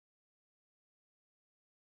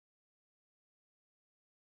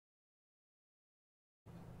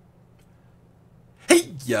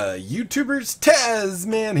Yeah, YouTubers,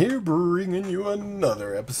 Tasman here, bringing you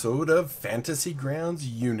another episode of Fantasy Grounds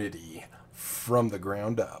Unity from the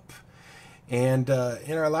ground up. And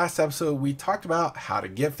in our last episode, we talked about how to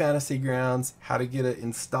get Fantasy Grounds, how to get it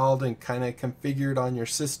installed and kind of configured on your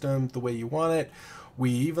system the way you want it.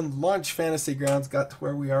 We even launched Fantasy Grounds, got to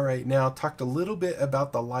where we are right now, talked a little bit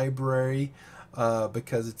about the library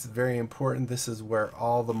because it's very important. This is where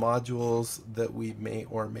all the modules that we may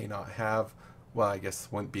or may not have, well, I guess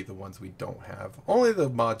wouldn't be the ones we don't have. Only the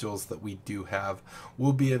modules that we do have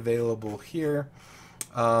will be available here.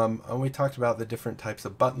 And we talked about the different types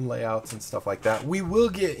of button layouts and stuff like that. We will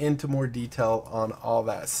get into more detail on all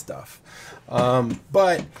that stuff.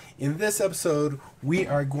 But in this episode, we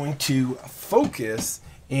are going to focus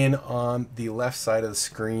in on the left side of the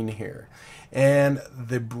screen here. And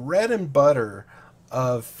the bread and butter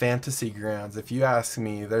of Fantasy Grounds, if you ask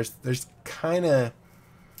me, there's kind of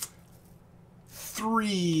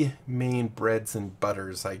three main breads and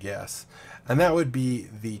butters, I guess. And that would be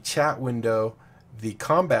the chat window, the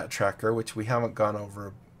combat tracker, which we haven't gone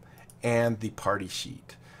over, and the party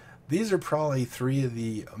sheet. These are probably three of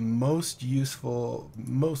the most useful,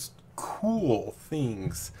 most cool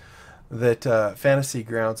things that Fantasy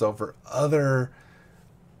Grounds over other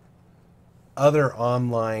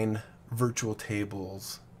online virtual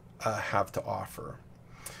tables have to offer.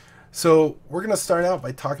 So we're going to start out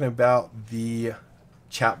by talking about the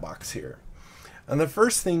chat box here. And the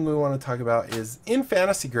first thing we want to talk about is in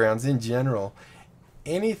Fantasy Grounds in general,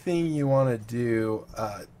 anything you want to do,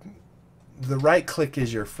 the right click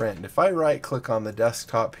is your friend. If I right click on the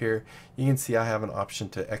desktop here, you can see I have an option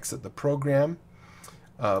to exit the program.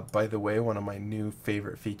 By the way, one of my new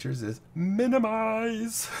favorite features is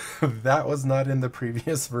minimize. That was not in the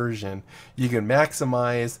previous version. You can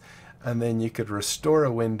maximize, and then you could restore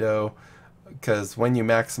a window, because when you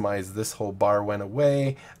maximize, this whole bar went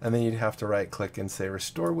away, and then you'd have to right click and say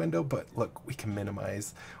restore window. But look, we can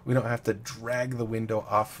minimize. We don't have to drag the window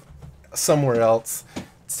off somewhere else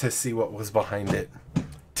to see what was behind it.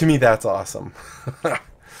 To me, that's awesome.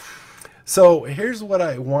 So here's what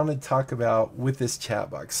I want to talk about with this chat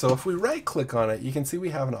box. So if we right click on it, you can see we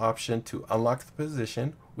have an option to unlock the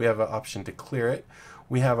position. We have an option to clear it.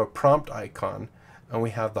 We have a prompt icon, and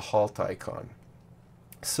we have the halt icon.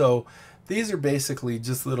 So these are basically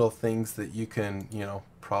just little things that you can,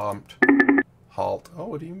 prompt, halt.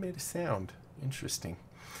 Oh, it even made a sound. Interesting.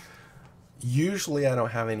 Usually I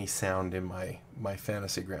don't have any sound in my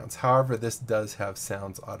Fantasy Grounds. However, this does have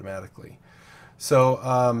sounds automatically. So,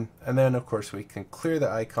 and then of course we can clear the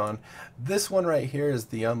icon. This one right here is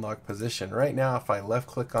the unlock position. Right now, if I left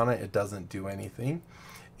click on it, it doesn't do anything.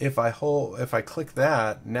 If I click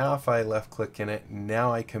that, now if I left click in it,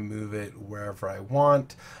 now I can move it wherever I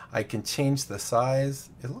want. I can change the size.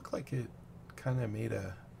 It looked like it kind of made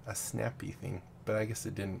a snappy thing, but I guess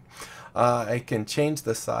it didn't. I can change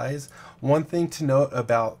the size. One thing to note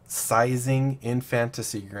about sizing in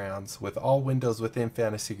Fantasy Grounds, with all windows within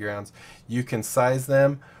Fantasy Grounds, you can size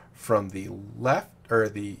them from the left,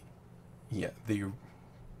 or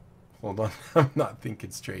hold on, I'm not thinking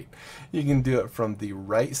straight. You can do it from the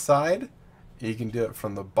right side, you can do it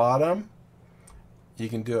from the bottom, you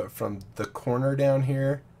can do it from the corner down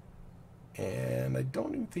here, and I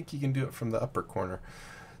don't even think you can do it from the upper corner.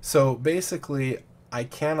 So basically, I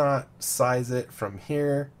cannot size it from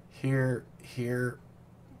here, here, here,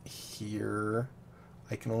 here.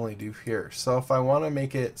 I can only do here. So if I want to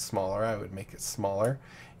make it smaller, I would make it smaller.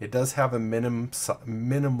 It does have a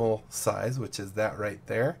minimal size, which is that right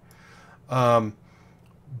there. But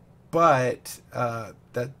that's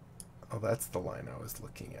the line I was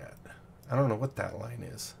looking at. I don't know what that line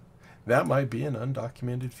is. That might be an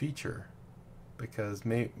undocumented feature, because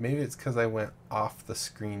maybe it's because I went off the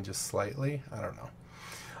screen just slightly. I don't know.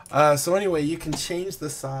 So anyway, you can change the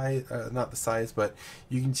size, not the size, but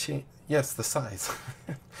you can change, yes, the size.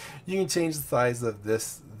 You can change the size of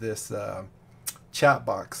this chat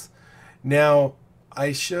box. Now,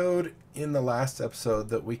 I showed in the last episode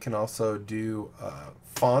that we can also do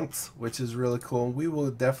fonts, which is really cool. We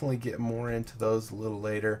will definitely get more into those a little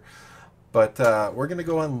later. But we're going to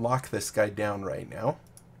go and lock this guy down right now.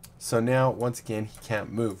 So now, once again, he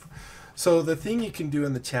can't move. So the thing you can do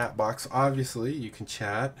in the chat box, obviously, you can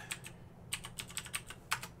chat.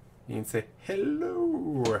 You can say,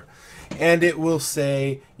 hello. And it will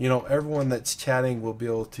say, everyone that's chatting will be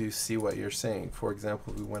able to see what you're saying. For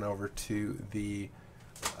example, we went over to the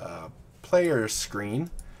player's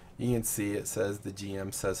screen. You can see it says, the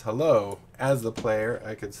GM says hello. As the player,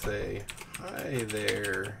 I could say, hi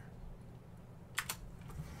there.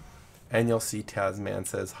 And you'll see Tasman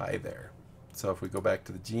says hi there. So if we go back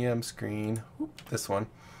to the GM screen, this one,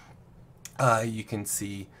 you can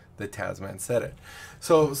see the Tasman set it.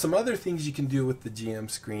 So some other things you can do with the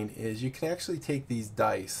GM screen is you can actually take these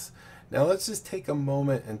dice. Now let's just take a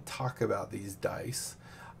moment and talk about these dice.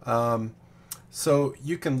 So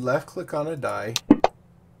you can left click on a die,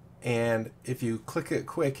 and if you click it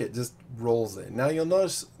quick, it just rolls it. Now you'll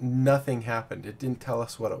notice nothing happened. It didn't tell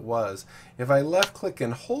us what it was. If I left click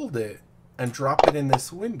and hold it and drop it in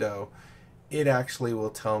this window, it actually will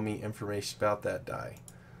tell me information about that die.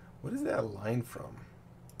 What is that line from?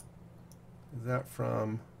 Is that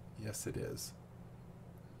from? Yes, it is.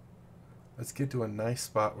 Let's get to a nice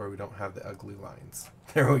spot where we don't have the ugly lines.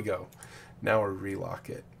 There we go. Now we'll relock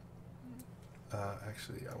it.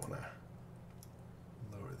 Actually, I want to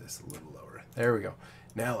lower this a little lower. There we go.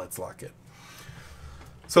 Now let's lock it.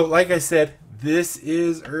 So like I said, this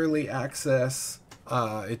is early access.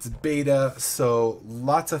 It's beta, so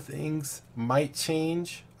lots of things might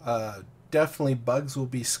change. Definitely bugs will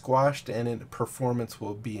be squashed and performance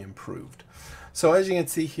will be improved. So as you can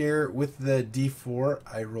see here with the D4,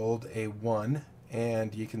 I rolled a 1,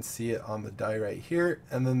 and you can see it on the die right here,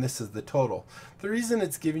 and then this is the total. The reason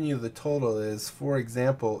it's giving you the total is, for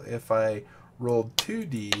example, if I rolled 2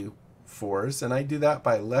 D4s, and I do that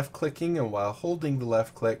by left clicking, and while holding the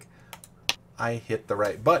left click, I hit the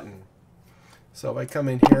right button. So if I come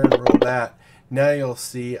in here and roll that, now you'll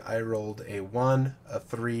see I rolled a 1, a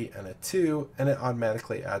 3, and a 2, and it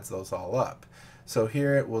automatically adds those all up. So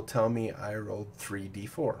here it will tell me I rolled 3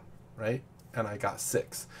 D4, right? And I got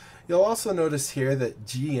 6. You'll also notice here that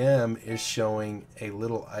GM is showing a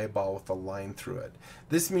little eyeball with a line through it.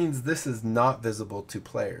 This means this is not visible to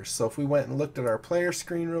players. So if we went and looked at our player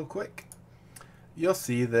screen real quick, you'll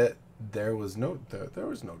see that there was no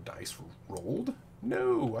dice rolled.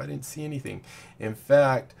 No, I didn't see anything. In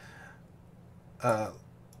fact,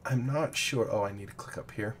 I'm not sure. Oh, I need to click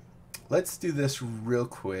up here. Let's do this real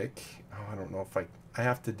quick. Oh, I don't know if I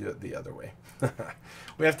have to do it the other way.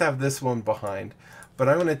 We have to have this one behind. But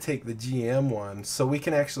I'm going to take the GM one so we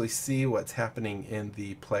can actually see what's happening in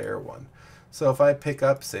the player one. So if I pick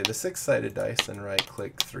up, say, the 6-sided dice and right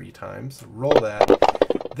click 3 times, roll that,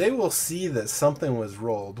 they will see that something was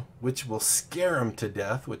rolled, which will scare them to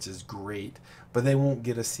death, which is great, but they won't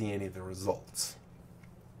get to see any of the results.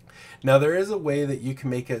 Now there is a way that you can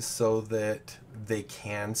make it so that they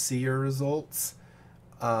can see your results,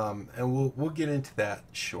 and we'll get into that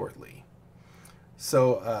shortly.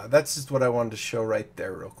 So that's just what I wanted to show right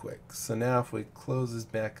there real quick. So now if we close this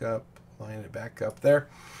back up, line it back up there.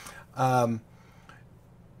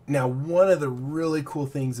 Now one of the really cool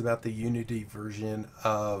things about the Unity version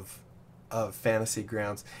of Fantasy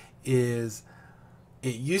Grounds is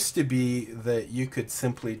it used to be that you could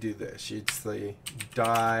simply do this. You'd say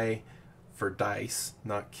die for dice,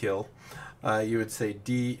 not kill. You would say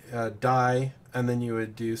die, and then you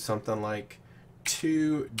would do something like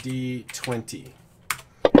 2d20.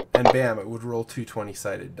 And bam, it would roll 2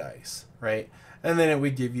 20-sided dice, right? And then it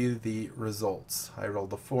would give you the results. I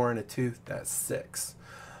rolled a 4 and a 2, that's 6.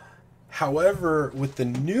 However, with the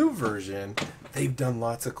new version, they've done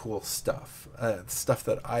lots of cool stuff. Stuff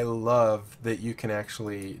that I love, that you can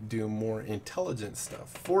actually do more intelligent stuff.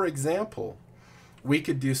 For example, we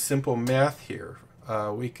could do simple math here.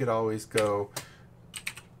 We could always go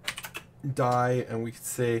die, and we could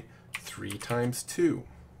say 3 times 2.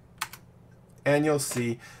 And you'll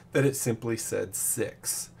see that it simply said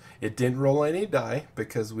 6. It didn't roll any die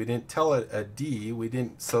because we didn't tell it a D. We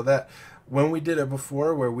didn't, so that when we did it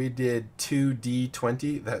before where we did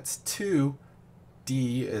 2d20, that's 2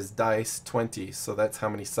 D is dice 20, so that's how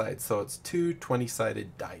many sides. So it's 2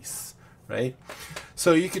 20-sided dice, right?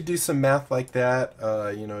 So you could do some math like that.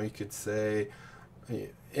 You know, you could say,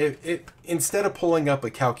 instead of pulling up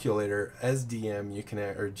a calculator as DM, you can,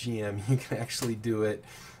 or GM, you can actually do it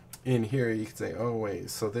in here. You can say, oh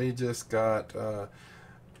wait, so they just got,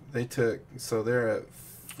 they took, so they're at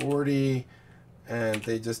 40, and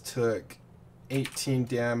they just took 18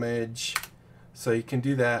 damage. So you can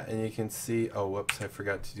do that, and you can see, oh whoops, I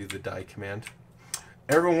forgot to do the die command.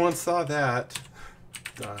 Everyone saw that,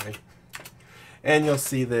 die. And you'll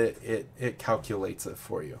see that it calculates it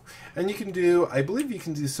for you. And you can do, I believe you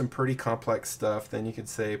can do some pretty complex stuff. Then you could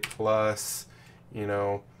say plus, you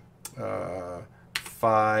know,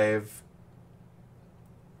 5,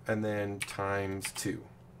 and then times 2.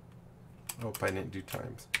 Oh, I didn't do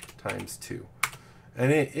times 2.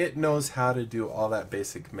 And it knows how to do all that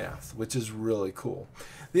basic math, which is really cool.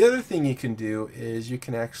 The other thing you can do is you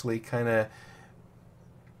can actually kind of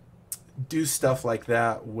do stuff like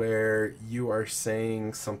that where you are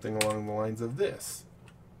saying something along the lines of this.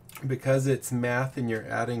 Because it's math and you're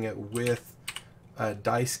adding it with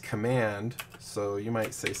dice command. So you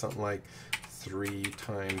might say something like 3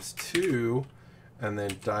 times 2 and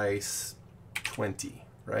then dice 20,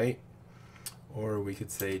 right? Or we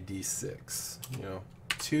could say d6, you know,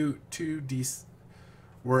 2 d.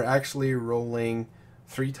 We're actually rolling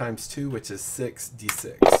 3 times 2, which is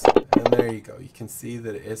 6d6. And there you go. You can see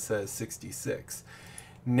that it says 66.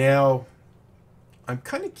 Now, I'm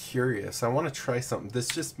kind of curious. I want to try something. This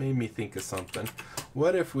just made me think of something.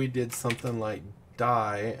 What if we did something like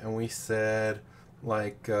die and we said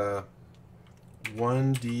like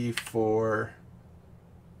 1d4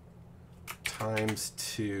 times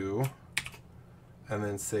 2 and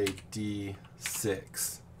then say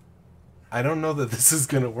d6. I don't know that this is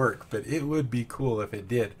going to work, but it would be cool if it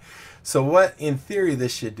did. So what in theory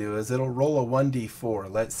this should do is it'll roll a 1d4.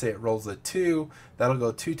 Let's say it rolls a 2. That'll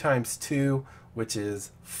go 2 times 2, which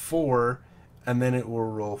is 4, and then it will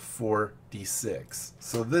roll 4d6.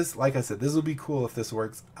 So this, like I said, this will be cool if this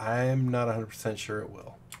works. I'm not 100% sure it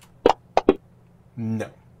will. No,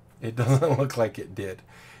 it doesn't look like it did.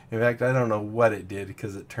 In fact, I don't know what it did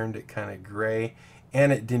because it turned it kind of gray,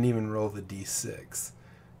 and it didn't even roll the d6.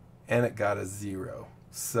 And it got a 0.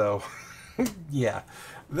 So yeah,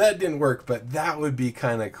 that didn't work, but that would be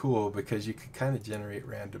kind of cool because you could kind of generate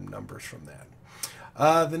random numbers from that.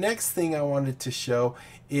 The next thing I wanted to show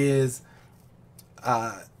is,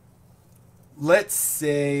 let's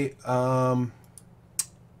say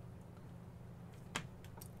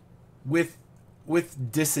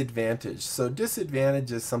with disadvantage. So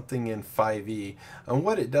disadvantage is something in 5e, and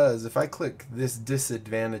what it does, if I click this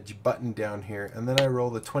disadvantage button down here and then I roll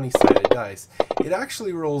the 20-sided dice, it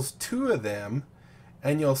actually rolls 2 of them,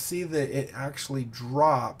 and you'll see that it actually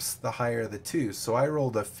drops the higher of the 2. So I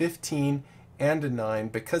rolled a 15 and a 9.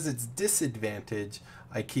 Because it's disadvantage,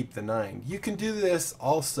 I keep the 9. You can do this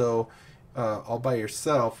also all by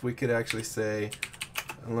yourself. We could actually say,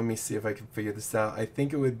 let me see if I can figure this out. I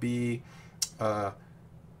think it would be I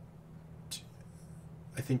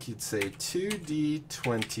think you'd say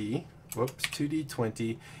 2d20, whoops,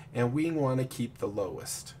 2d20, and we want to keep the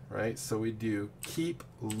lowest, right? So we do keep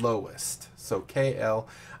lowest, so KL.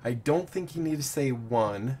 I don't think you need to say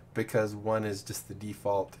 1 because 1 is just the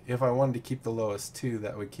default. If I wanted to keep the lowest 2,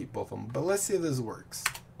 that would keep both of them. But let's see if this works.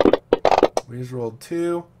 We just rolled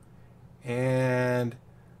 2 and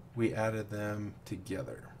we added them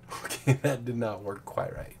together. Okay, that did not work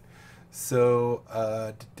quite right. So,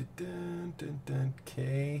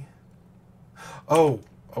 K. Oh,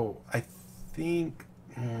 I think,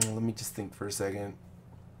 let me just think for a second.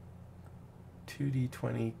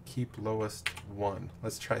 2d20, keep lowest 1.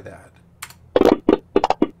 Let's try that.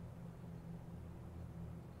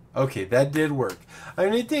 Okay, that did work. I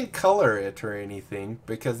mean, it didn't color it or anything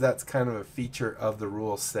because that's kind of a feature of the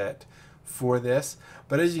rule set for this.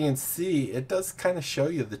 But as you can see, it does kind of show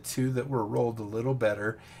you the 2 that were rolled a little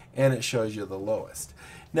better, and it shows you the lowest.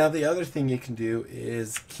 Now the other thing you can do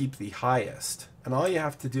is keep the highest, and all you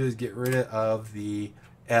have to do is get rid of the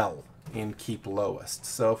L in keep lowest.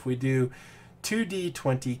 So if we do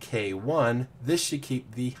 2d20k1, this should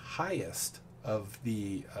keep the highest of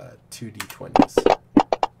the 2d20s.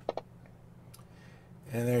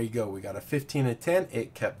 And there you go, we got a 15 and 10,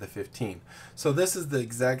 it kept the 15. So this is the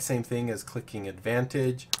exact same thing as clicking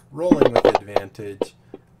advantage, rolling with advantage,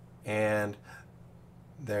 and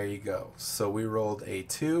there you go. So we rolled a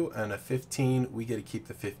 2 and a 15, we get to keep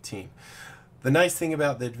the 15. The nice thing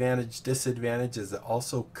about the advantage disadvantage is it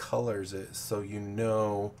also colors it so you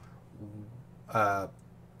know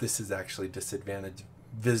this is actually disadvantage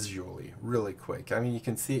visually really quick. I mean, you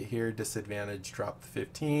can see it here, disadvantage dropped the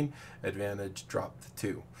 15, advantage dropped the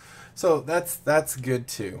 2. So that's good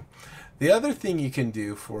too. The other thing you can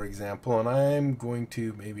do, for example, and I'm going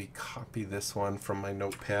to maybe copy this one from my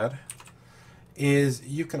notepad, is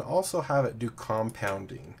you can also have it do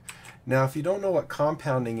compounding. Now if you don't know what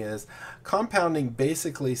compounding is, compounding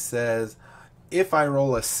basically says if I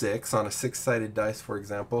roll a 6 on a 6-sided dice, for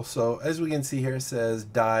example, so as we can see here it says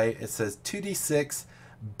die, it says 2d6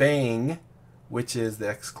 bang, which is the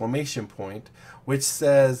exclamation point, which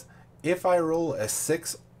says if I roll a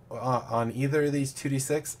 6 on either of these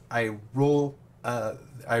 2d6, I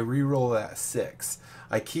re-roll that 6.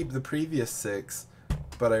 I keep the previous 6,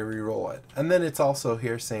 but I re-roll it. And then it's also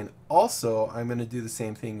here saying also I'm going to do the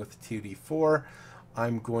same thing with 2d4.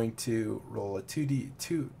 I'm going to roll a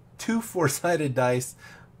 2 4-sided dice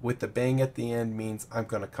with the bang at the end, means I'm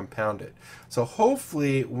going to compound it. So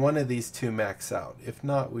hopefully one of these two max out. If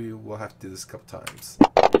not, we will have to do this a couple times.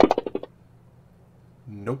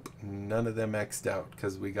 Nope, none of them maxed out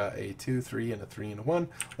because we got a 2, 3, and a 3 and a 1.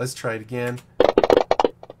 Let's try it again.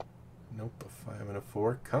 Nope, a 5 and a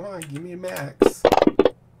 4. Come on, give me a max.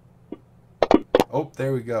 Oh,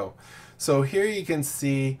 there we go. So here you can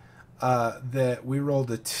see that we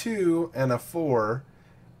rolled a 2 and a 4,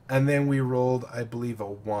 and then we rolled, I believe, a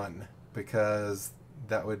 1, because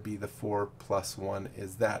that would be the 4 plus 1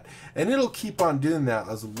 is that. And it'll keep on doing that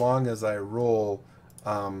as long as I roll.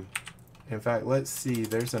 In fact, let's see,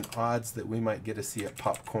 there's an odds that we might get to see at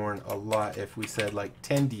Popcorn a lot if we said like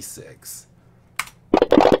 10d6.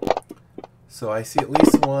 So I see at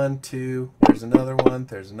least 1, 2, there's another one,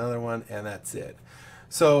 and that's it.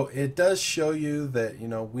 So it does show you that, you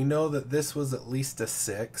know, we know that this was at least a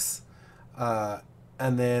 6, and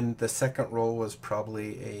then the second roll was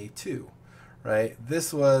probably a 2, right?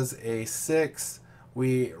 This was a 6,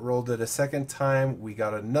 we rolled it a second time, we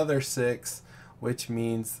got another 6, which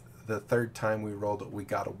means the third time we rolled it, we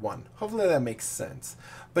got a 1. Hopefully that makes sense.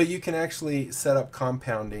 But you can actually set up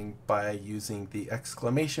compounding by using the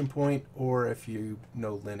exclamation point, or if you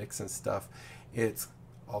know Linux and stuff, it's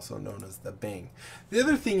also known as the bang. The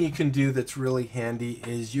other thing you can do that's really handy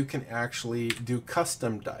is you can actually do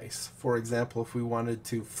custom dice. For example, if we wanted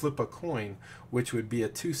to flip a coin, which would be a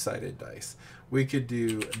two-sided dice, we could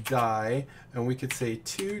do die, and we could say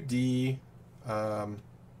 2D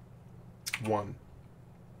 1.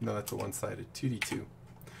 No, that's a one-sided, 2d2.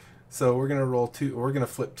 So we're gonna roll two. We're gonna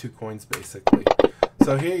flip 2 coins basically.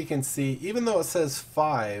 So here you can see, even though it says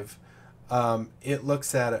 5, it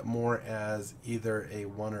looks at it more as either a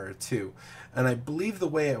 1 or a 2. And I believe the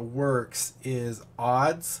way it works is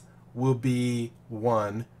odds will be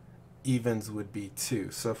 1, evens would be 2.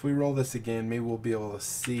 So if we roll this again, maybe we'll be able to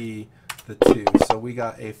see the 2. So we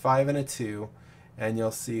got a 5 and a 2. And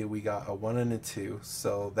you'll see we got a 1 and a 2,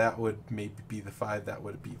 so that would maybe be the 5, that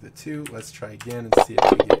would be the 2. Let's try again and see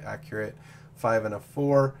if we get accurate. 5 and a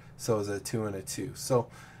 4, so it's a 2 and a 2. So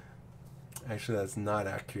actually that's not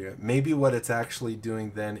accurate. Maybe what it's actually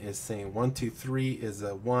doing then is saying 1, 2, 3 is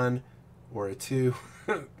a 1 or a 2.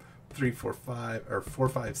 3, 4, 5, or 4,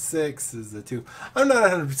 5, 6 is a 2. I'm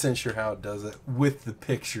not 100% sure how it does it with the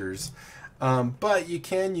pictures. But you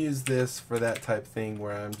can use this for that type thing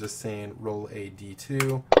where I'm just saying roll a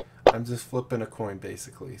d2. I'm just flipping a coin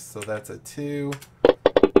basically. So that's a 2,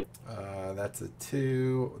 that's a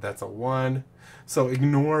 2, that's a 1. So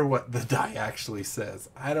ignore what the die actually says.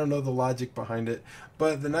 I don't know the logic behind it,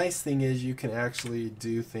 but the nice thing is you can actually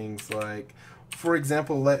do things like, for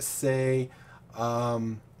example, let's say,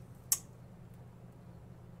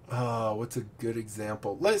 what's a good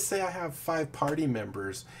example? Let's say I have 5 party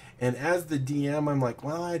members, and as the DM, I'm like,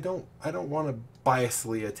 well, I don't want to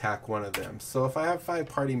biasly attack one of them. So if I have 5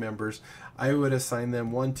 party members, I would assign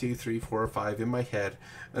them 1, 2, 3, 4, 5 in my head,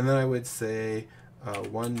 and then I would say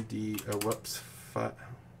 1d5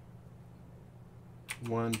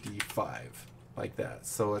 like that.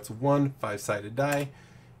 So it's 1 5-sided die.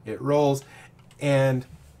 It rolls, and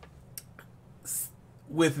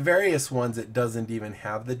with various ones, it doesn't even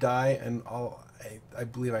have the die, and I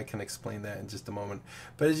believe I can explain that in just a moment.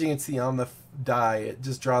 But as you can see on the die, it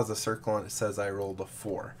just draws a circle and it says I rolled a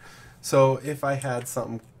 4. So if I had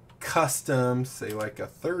something custom, say like a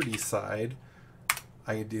 30 side,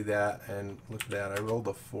 I could do that, and look at that, I rolled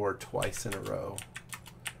a 4 twice in a row.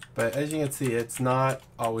 But as you can see, it's not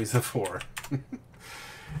always a 4.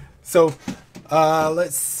 So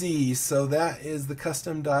let's see. So that is the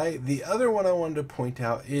custom die. The other one I wanted to point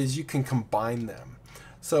out is you can combine them.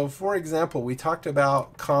 So for example, we talked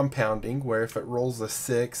about compounding, where if it rolls a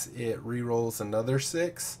 6, it re-rolls another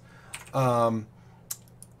 6. And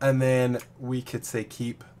then we could say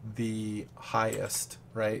keep the highest,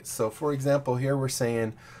 right? So for example, here we're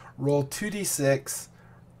saying roll 2d6,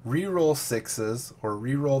 re-roll 6s, or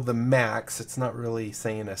re-roll the max. It's not really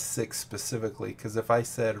saying a 6 specifically, because if I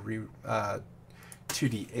said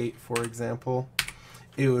 2d8, for example,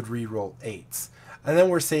 it would re-roll 8s. And then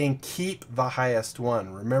we're saying keep the highest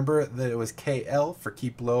one. Remember that it was KL for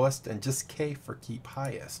keep lowest and just K for keep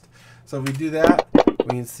highest. So if we do that,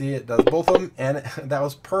 we can see it does both of them, and that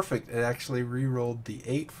was perfect. It actually re-rolled the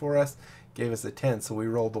 8 for us, gave us a 10. So we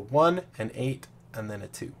rolled a 1, an 8, and then a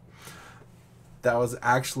 2. That was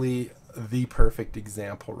actually the perfect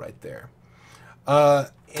example right there.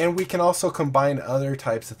 And we can also combine other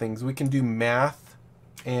types of things. We can do math.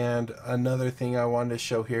 And another thing I wanted to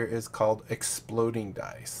show here is called exploding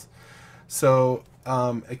dice. So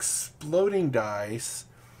exploding dice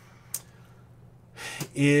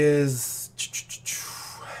is,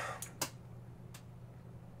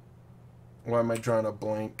 why am I drawing a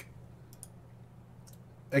blank?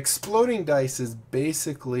 Exploding dice is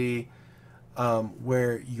basically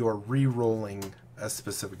where you're re-rolling a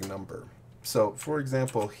specific number. So for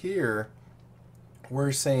example, here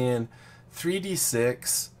we're saying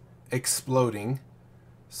 3d6 exploding.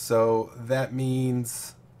 So that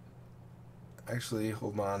means, actually,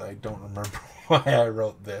 hold on, I don't remember why I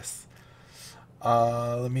wrote this.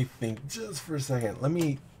 Let me think just for a second. Let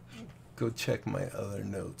me go check my other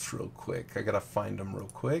notes real quick. I gotta find them real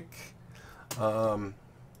quick.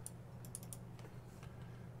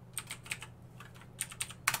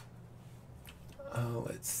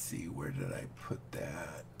 Let's see, where did I put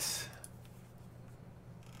that?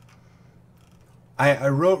 I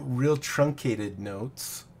wrote real truncated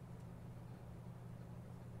notes.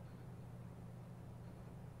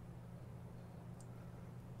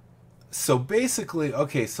 So basically,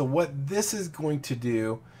 okay, so what this is going to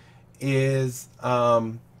do is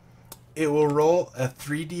it will roll a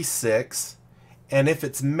 3d6, and if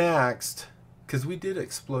it's maxed, because we did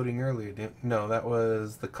exploding earlier, no, that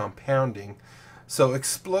was the compounding. So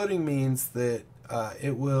exploding means that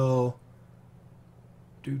it will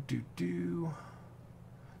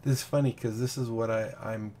This is funny because this is what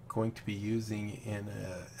I'm going to be using in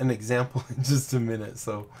an example in just a minute.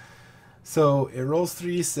 So it rolls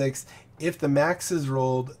 3d6. If the max is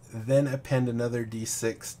rolled, then append another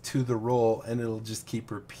d6 to the roll, and it'll just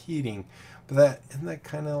keep repeating. But isn't that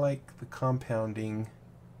kind of like the compounding?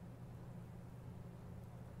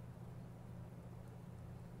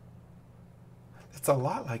 It's a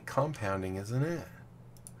lot like compounding, isn't it?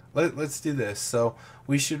 Let's do this. So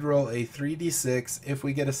we should roll a 3d6. If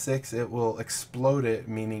we get a 6, it will explode it,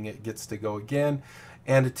 meaning it gets to go again.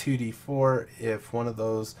 And a 2d4. If one of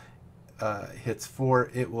those hits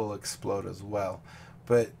 4, it will explode as well.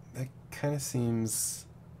 But that kind of seems...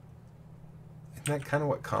 Isn't that kind of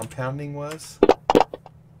what compounding was?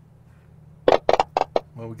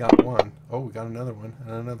 Well, we got one. Oh, we got another one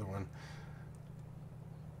and another one.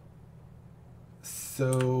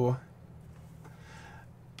 So...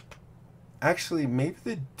 Actually, maybe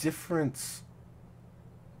the difference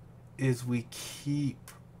is we keep...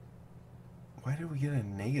 Why did we get a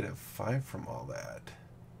 -5 from all that?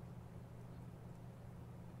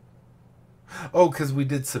 Oh, because we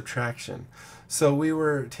did subtraction. So we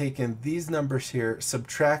were taking these numbers here,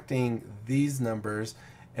 subtracting these numbers,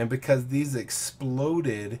 and because these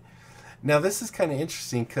exploded... Now this is kind of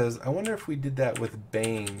interesting because I wonder if we did that with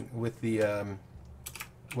bang, with the...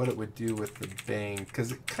 what it would do with the bang,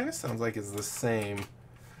 because it kind of sounds like it's the same,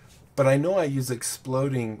 but I know I use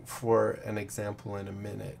exploding for an example in a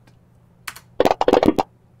minute,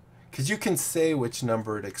 because you can say which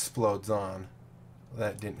number it explodes on.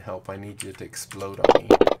 That didn't help. I need you to explode on me.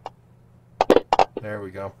 There we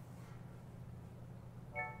go.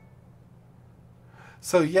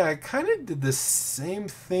 So yeah, I kind of did the same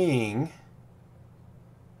thing.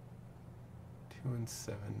 2 and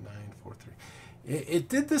 7, 9, 4, 3. It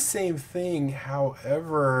did the same thing,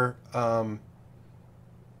 however,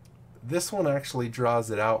 this one actually draws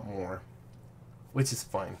it out more, which is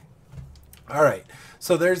fine. All right,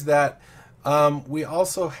 so there's that. We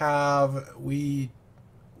also have, we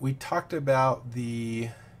talked about the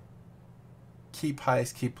keep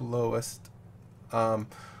highest, keep lowest.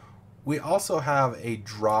 We also have a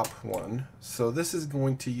drop one. So this is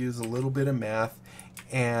going to use a little bit of math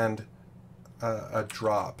and a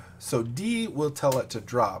drop. So D will tell it to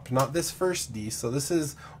drop, not this first D. So this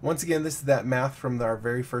is, once again, this is that math from our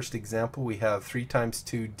very first example. We have 3 times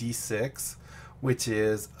 2 D6, which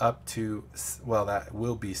is up to, well, that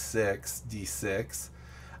will be 6 D6.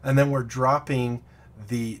 And then we're dropping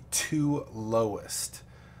the 2 lowest.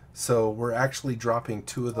 So we're actually dropping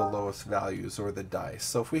 2 of the lowest values, or the dice.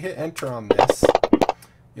 So if we hit enter on this,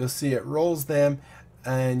 you'll see it rolls them.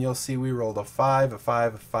 And you'll see we rolled a 5, a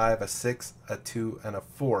 5, a 5, a 6, a 2, and a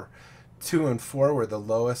 4. 2 and 4 were the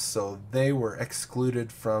lowest, so they were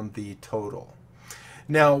excluded from the total.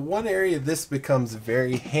 Now, one area this becomes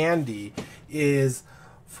very handy is,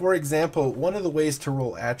 for example, one of the ways to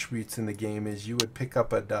roll attributes in the game is you would pick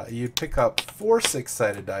up you'd pick up 4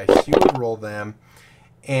 6-sided dice, you would roll them,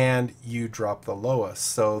 and you drop the lowest.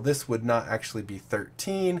 So this would not actually be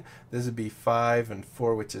 13. This would be 5 and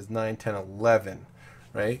 4, which is 9, 10, 11.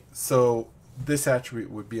 Right? So this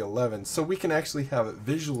attribute would be 11. So we can actually have it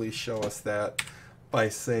visually show us that by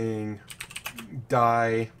saying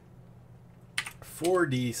die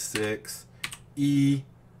 4d6 E,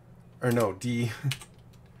 or no, D,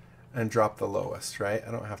 and drop the lowest, right?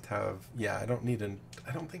 I don't have to have, yeah, I don't need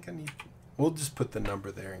I don't think I need, we'll just put the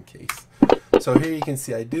number there in case. So here you can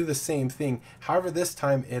see I do the same thing. However, this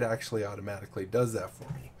time it actually automatically does that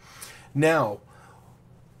for me. Now,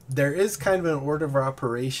 there is kind of an order of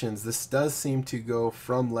operations. This does seem to go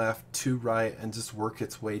from left to right and just work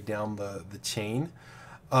its way down the chain.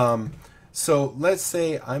 So let's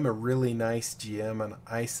say I'm a really nice GM and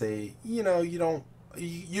I say,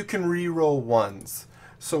 you can re-roll ones.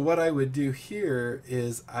 So what I would do here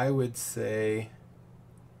is I would say,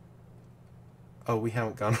 oh, we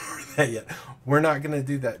haven't gone over that yet. We're not going to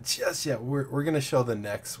do that just yet. We're going to show the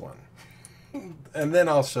next one. And then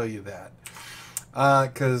I'll show you that.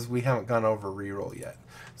 Because we haven't gone over reroll yet.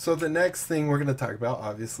 So the next thing we're going to talk about,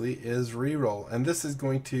 obviously, is reroll. And this is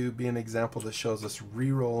going to be an example that shows us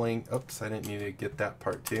rerolling. Oops, I didn't need to get that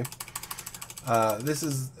part too. This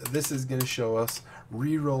is going to show us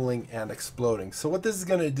rerolling and exploding. So what this is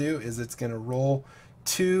going to do is it's going to roll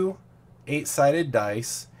 2 8-sided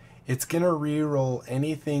dice. It's going to re-roll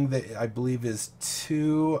anything that I believe is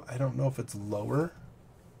 2. I don't know if it's lower.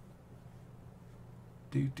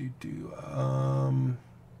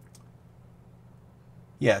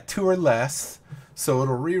 Yeah, 2 or less. So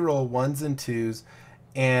it'll re-roll 1s and 2s,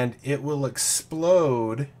 and it will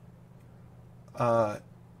explode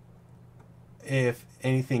if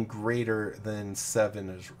anything greater than 7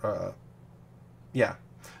 is. Yeah.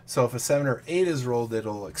 So if a 7 or 8 is rolled,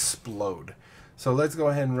 it'll explode. So let's go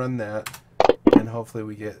ahead and run that, and hopefully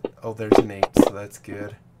we get, oh, there's an 8, so that's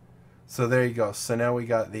good. So there you go. So now we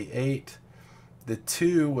got the 8. The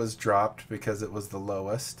 2 was dropped because it was the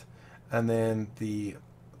lowest, and then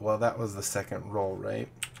well, that was the second roll, right?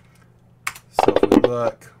 So if we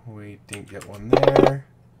look, we didn't get one there,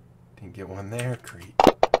 didn't get one there, great.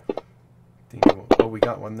 Oh, we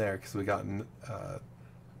got one there because we got,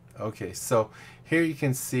 okay, so here you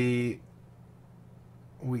can see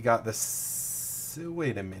we got this.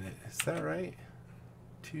 Wait a minute, is that right?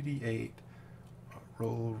 2d8,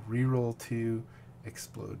 re-roll 2,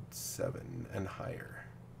 explode 7 and higher.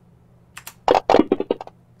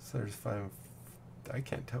 So there's 5. I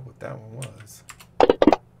can't tell what that one was.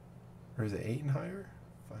 Or is it 8 and higher?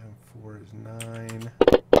 5 and 4 is 9.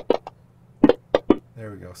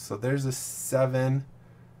 There we go. So there's a 7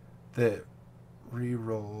 that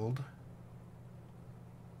re-rolled.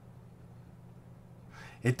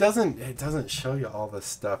 It doesn't show you all this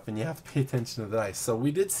stuff, and you have to pay attention to the dice. So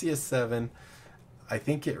we did see a 7. I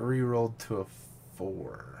think it re-rolled to a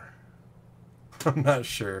 4. I'm not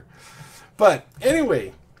sure. But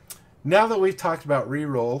anyway, now that we've talked about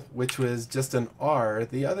re-roll, which was just an R,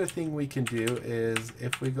 the other thing we can do is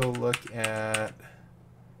if we go look at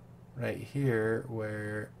right here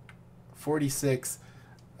where 46,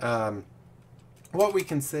 what we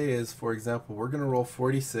can say is, for example, we're going to roll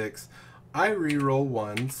 46. I re-roll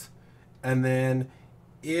 1s, and then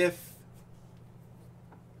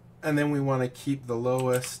we want to keep the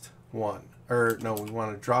lowest 1. Or no, we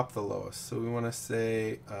want to drop the lowest. So we want to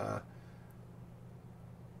say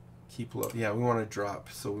keep low. Yeah, we want to drop.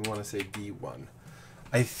 So we want to say B1.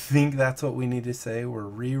 I think that's what we need to say. We're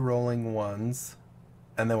re-rolling 1s,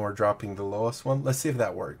 and then we're dropping the lowest one. Let's see if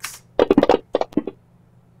that works.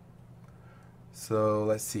 So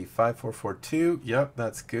let's see, 5, 4, 4, 2. Yep,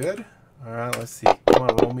 that's good. All right, let's see. Come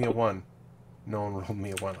on, roll me a 1. No one rolled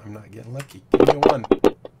me a 1. I'm not getting lucky. Give me a 1.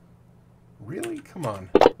 Really? Come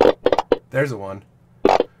on. There's a 1.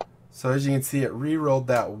 So as you can see, it re-rolled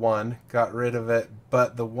that 1, got rid of it,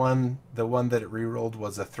 but the one that it re-rolled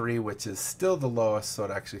was a 3, which is still the lowest, so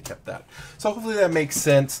it actually kept that. So hopefully that makes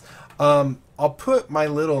sense. I'll put my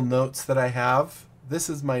little notes that I have. This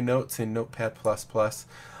is my notes in Notepad++.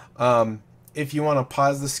 If you want to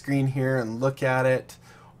pause the screen here and look at it,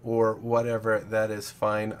 or whatever, that is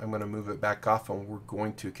fine. I'm going to move it back off, and we're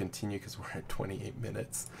going to continue because we're at 28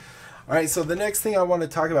 minutes. All right, so the next thing I want to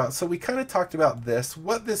talk about, so we kind of talked about this.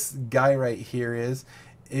 What this guy right here is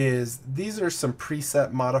these are some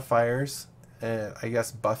preset modifiers. I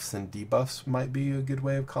guess buffs and debuffs might be a good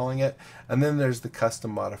way of calling it. And then there's the custom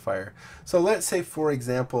modifier. So let's say, for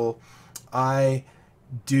example, I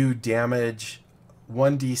do damage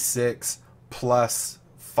 1d6 plus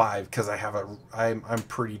 5 because I'm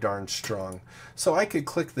pretty darn strong. So I could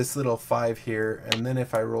click this little 5 here, and then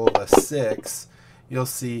if I roll a 6, you'll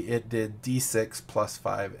see it did d6 plus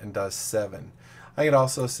 5 and does 7. I could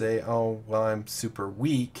also say, oh, well, I'm super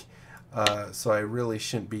weak, so I really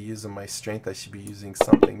shouldn't be using my strength. I should be using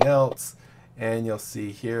something else. And you'll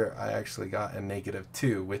see here I actually got a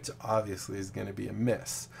 -2, which obviously is going to be a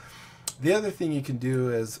miss. The other thing you can do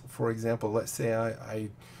is, for example, let's say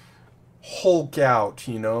I Hulk out,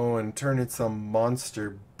 and turn into some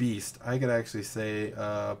monster beast. I could actually say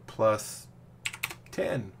plus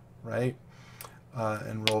 10, right?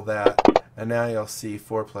 And roll that, and now you'll see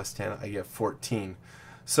 4 plus 10, I get 14.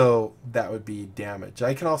 So that would be damage.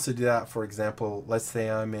 I can also do that, for example, let's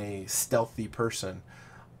say I'm a stealthy person.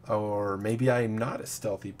 Or maybe I'm not a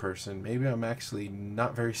stealthy person. Maybe I'm actually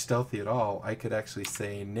not very stealthy at all. I could actually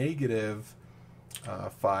say negative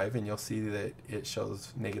 5, and you'll see that it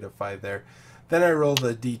shows negative 5 there. Then I roll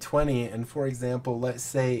the d20, and for example, let's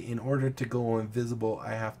say in order to go invisible,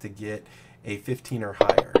 I have to get a 15 or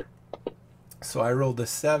higher. So I rolled a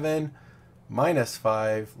 7 minus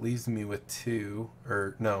 5 leaves me with 2,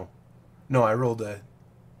 or no, I rolled a,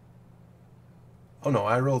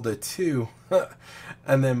 I rolled a 2,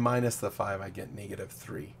 and then minus the 5, I get negative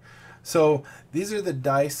 3. So these are the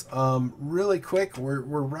dice. Really quick, we're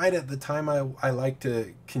right at the time I like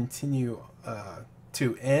to continue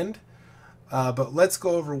to end. But let's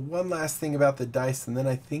go over one last thing about the dice, and then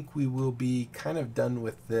I think we will be kind of done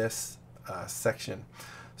with this section.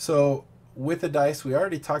 So with the dice, we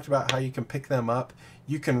already talked about how you can pick them up.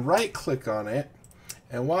 You can right click on it,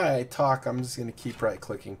 and while I talk, I'm just going to keep right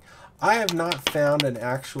clicking. I have not found an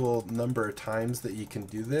actual number of times that you can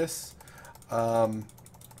do this.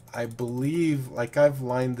 I believe, like, I've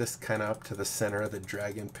lined this kind of up to the center of the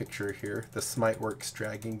dragon picture here, the Smiteworks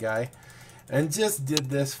dragon guy, and just did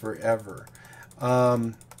this forever.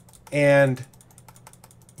 And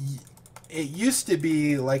it used to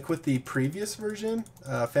be like with the previous version,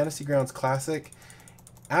 Fantasy Grounds Classic,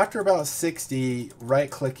 after about 60,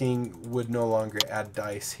 right-clicking would no longer add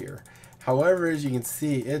dice here. However, as you can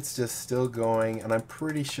see, it's just still going, and I'm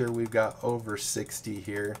pretty sure we've got over 60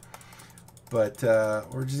 here. But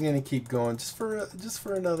we're just going to keep going just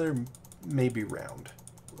for another maybe round.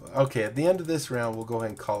 Okay, at the end of this round, we'll go ahead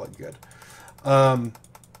and call it good.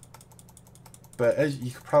 But as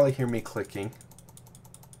you can probably hear me clicking.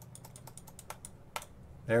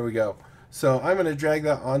 There we go. So I'm going to drag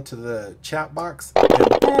that onto the chat box,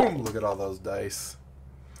 and boom, look at all those dice.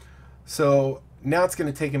 So now it's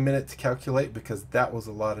going to take a minute to calculate because that was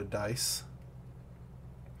a lot of dice.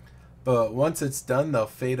 But once it's done, they'll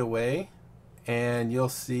fade away, and you'll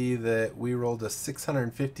see that we rolled a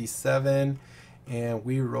 657 and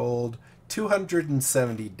we rolled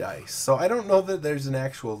 270 dice. So I don't know that there's an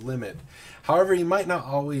actual limit. However, you might not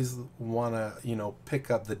always want to, pick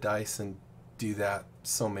up the dice and do that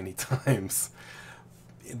so many times.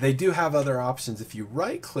 They do have other options. If you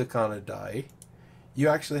right click on a die, you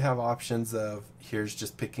actually have options of, here's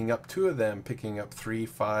just picking up 2 of them, picking up 3,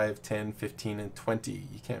 5, 10, 15, and 20.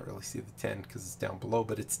 You can't really see the 10 because it's down below,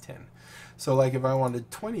 but it's 10. So like if I wanted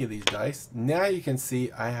 20 of these dice, now you can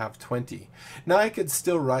see I have 20. Now I could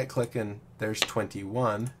still right click and there's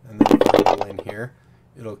 21, and then if I roll in here,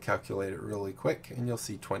 it'll calculate it really quick and you'll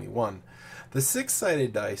see 21. The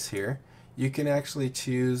 6-sided dice here, you can actually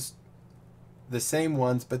choose the same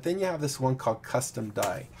ones, but then you have this one called custom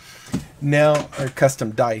die. Now, or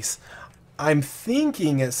custom dice. I'm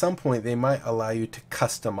thinking at some point they might allow you to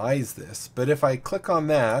customize this, but if I click on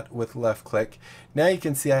that with left click, now you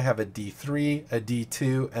can see I have a D3, a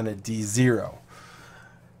D2, and a D0.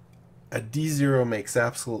 A D0 makes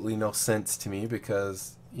absolutely no sense to me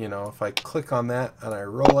because, if I click on that and I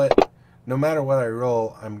roll it, no matter what I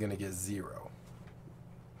roll, I'm going to get 0.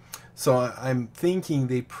 So I'm thinking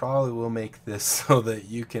they probably will make this so that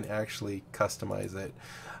you can actually customize it.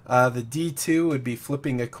 The D2 would be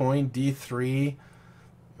flipping a coin. D3,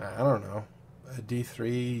 I don't know. A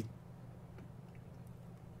D3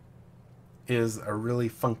 is a really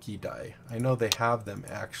funky die. I know they have them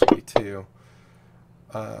actually too.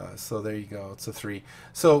 So there you go. It's a 3.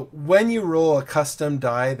 So when you roll a custom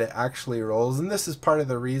die that actually rolls, and this is part of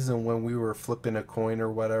the reason when we were flipping a coin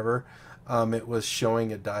or whatever, it was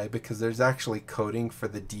showing a die because there's actually coding for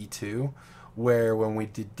the D2. Where when we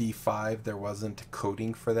did D5 there wasn't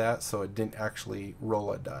coding for that, so it didn't actually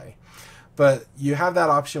roll a die. But you have that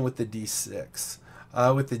option with the D6.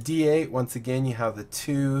 With the D8, once again, you have the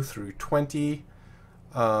 2 through 20.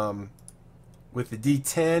 With the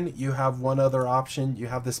D10, you have one other option. You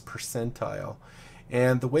have this percentile.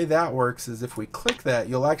 And the way that works is if we click that,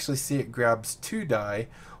 you'll actually see it grabs 2 die.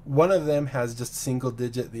 One of them has just single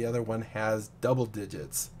digit, the other one has double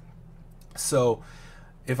digits. So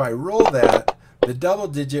if I roll that, the double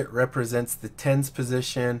digit represents the tens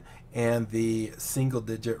position and the single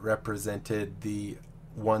digit represented the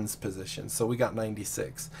ones position. So we got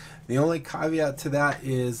 96. The only caveat to that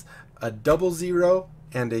is a double 0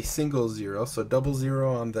 and a single 0. So double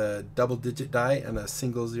 0 on the double digit die and a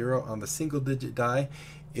single 0 on the single digit die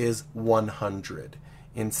is 100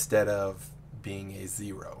 instead of being a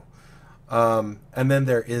 0. And then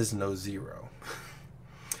there is no 0.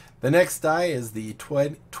 The next die is the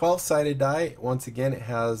 12-sided die. Once again, it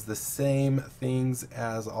has the same things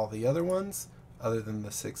as all the other ones, other than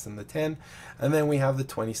the 6 and the 10. And then we have the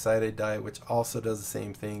 20-sided die, which also does the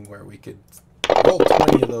same thing, where we could roll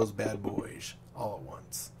 20 of those bad boys all at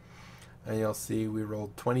once. And you'll see we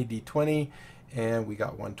rolled 20d20 and we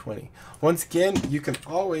got 120. Once again, you can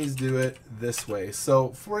always do it this way. So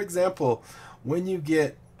for example, when you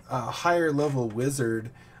get a higher level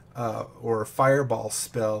wizard or a fireball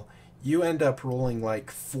spell, you end up rolling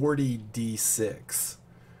like 40d6.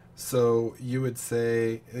 So you would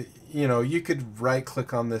say, you know, you could right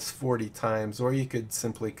click on this 40 times, or you could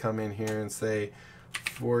simply come in here and say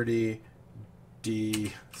 40d6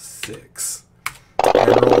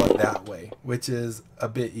 and roll it that way, which is a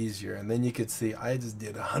bit easier. And then you could see I just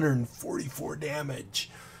did 144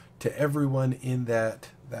 damage to everyone in that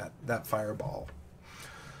fireball.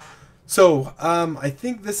 So I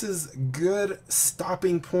think this is a good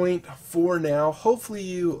stopping point for now. Hopefully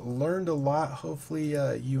you learned a lot. Hopefully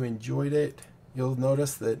you enjoyed it. You'll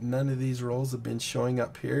notice that none of these rolls have been showing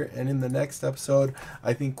up here. And in the next episode,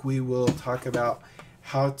 I think we will talk about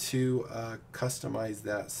how to customize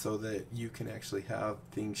that so that you can actually have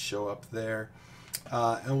things show up there.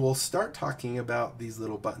 And we'll start talking about these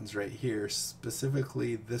little buttons right here,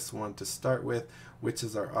 specifically this one to start with, which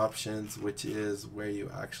is our options, which is where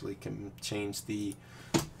you actually can change the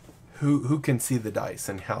who can see the dice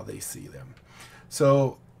and how they see them.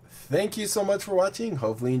 So thank you so much for watching.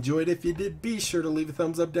 Hopefully you enjoyed. If you did, be sure to leave a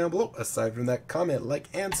thumbs up down below. Aside from that, comment, like,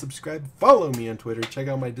 and subscribe. Follow me on Twitter. Check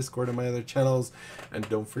out my Discord and my other channels. And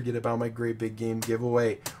don't forget about my great big game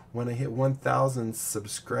giveaway. When I hit 1,000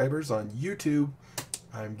 subscribers on YouTube,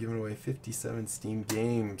 I'm giving away 57 Steam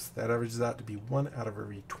games. That averages out to be 1 out of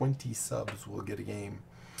every 20 subs will get a game.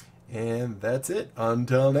 And that's it.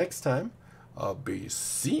 Until next time, I'll be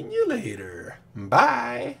seeing you later.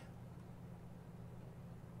 Bye.